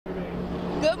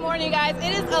Good morning, guys.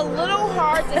 It is a little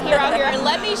hard to hear out here, and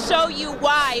let me show you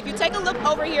why. If you take a look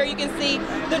over here, you can see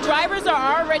the drivers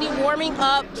are already warming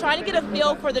up, trying to get a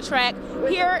feel for the track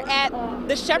here at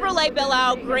the Chevrolet Belle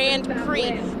Isle Grand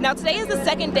Prix. Now, today is the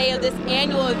second day of this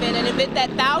annual event, an event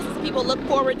that thousands of people look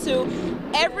forward to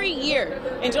every year.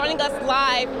 And joining us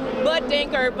live, Bud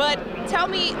Denker. Bud, tell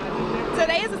me,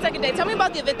 today is the second day. Tell me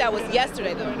about the event that was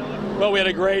yesterday, though. Well, we had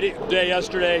a great day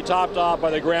yesterday, topped off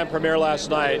by the grand premiere last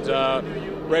night.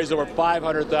 Raised over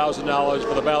 $500,000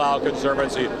 for the Belle Isle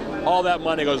Conservancy. All that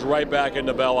money goes right back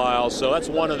into Belle Isle, so that's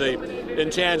one of the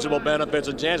intangible benefits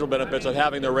and tangible benefits of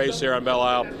having the race here on Belle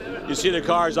Isle. You see the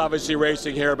cars obviously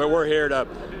racing here, but we're here to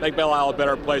make Belle Isle a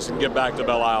better place and give back to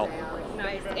Belle Isle.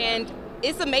 Nice. And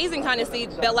it's amazing kind of see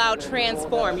Belle Isle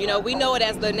transform. You know, we know it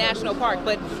as the national park,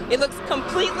 but it looks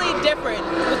completely different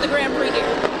with the Grand Prix here.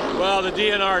 Well, the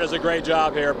DNR does a great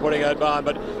job here putting it on,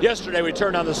 but yesterday we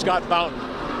turned on the Scott Fountain.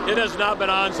 It has not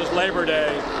been on since Labor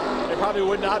Day. It probably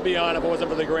would not be on if it wasn't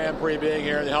for the Grand Prix being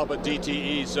here and the help of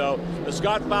DTE. So the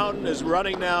Scott Fountain is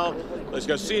running now. The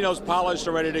casino's polished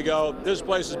and ready to go. This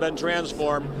place has been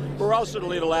transformed. We're also to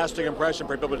leave a lasting impression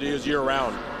for people to use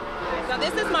year-round. So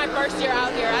this is my first year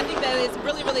out here. I think that is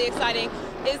really, really exciting.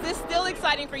 Is this still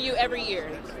exciting for you every year?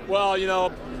 Well, you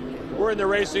know, we're in the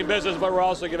racing business, but we're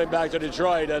also giving back to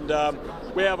Detroit. And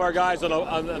we have our guys on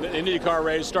an IndyCar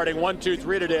race starting 1, 2,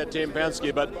 3 today at Team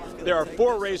Penske. But there are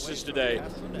 4 races today.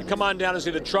 You come on down and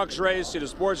see the trucks race, see the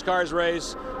sports cars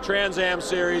race, Trans Am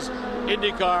Series,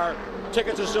 IndyCar.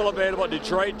 Tickets are still available at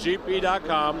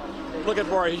DetroitGP.com. Looking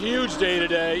for a huge day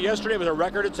today. Yesterday was a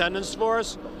record attendance for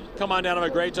us. Come on down and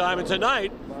have a great time. And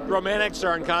tonight, the Romantics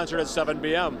are in concert at 7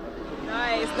 p.m.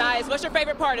 Nice, nice. What's your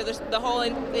favorite part of the whole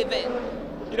event?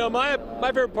 You know, my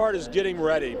favorite part is getting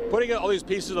ready, putting all these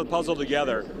pieces of the puzzle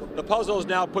together. The puzzle is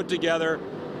now put together.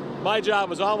 My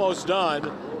job is almost done.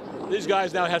 These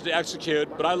guys now have to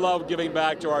execute, but I love giving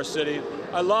back to our city.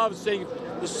 I love seeing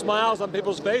the smiles on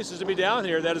people's faces to be down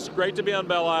here. That it's great to be on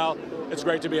Belle Isle. It's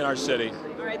great to be in our city.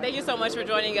 All right, thank you so much for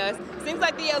joining us. Seems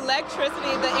like the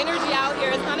electricity, the energy out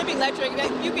here is kind of electric.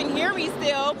 You can hear me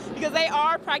still because they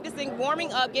are practicing,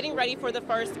 warming up, getting ready for the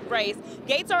first race.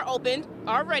 Gates are opened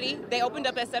already. They opened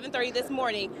up at 7:30 this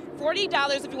morning.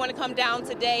 $40 if you want to come down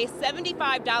today,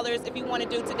 $75 if you want to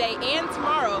do today and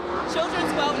tomorrow. Children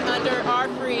 12 and under are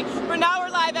free. For now, we're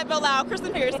live at Belle Isle.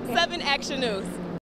 Kristen Pierce, 7 Action News.